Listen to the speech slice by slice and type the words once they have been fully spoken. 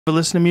ever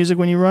listen to music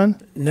when you run?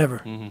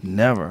 Never.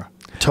 Never.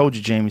 Told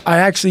you, Jamie. I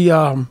actually,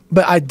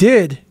 but I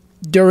did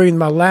during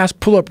my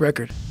last pull-up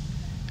record.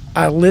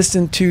 I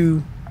listened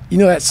to, you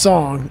know, that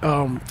song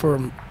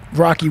from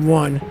Rocky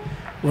 1,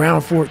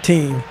 round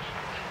 14,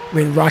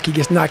 when Rocky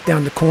gets knocked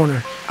down the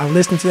corner. I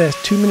listened to that.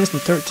 It's 2 minutes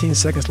and 13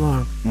 seconds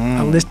long.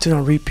 I listened to it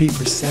on repeat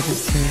for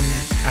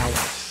 17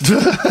 hours.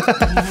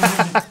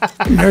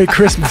 Merry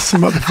Christmas,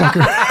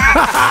 motherfucker.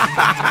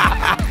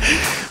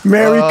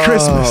 Merry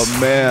Christmas. Oh,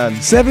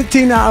 man.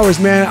 17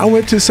 hours, man. I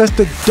went to such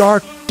the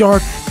dark,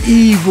 dark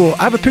evil.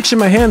 I have a picture in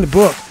my hand in the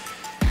book.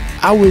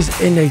 I was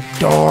in a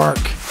dark.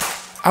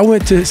 I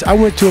went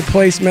to a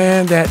place,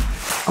 man, that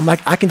I'm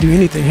like, I can do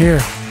anything here.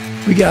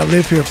 We gotta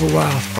live here for a while.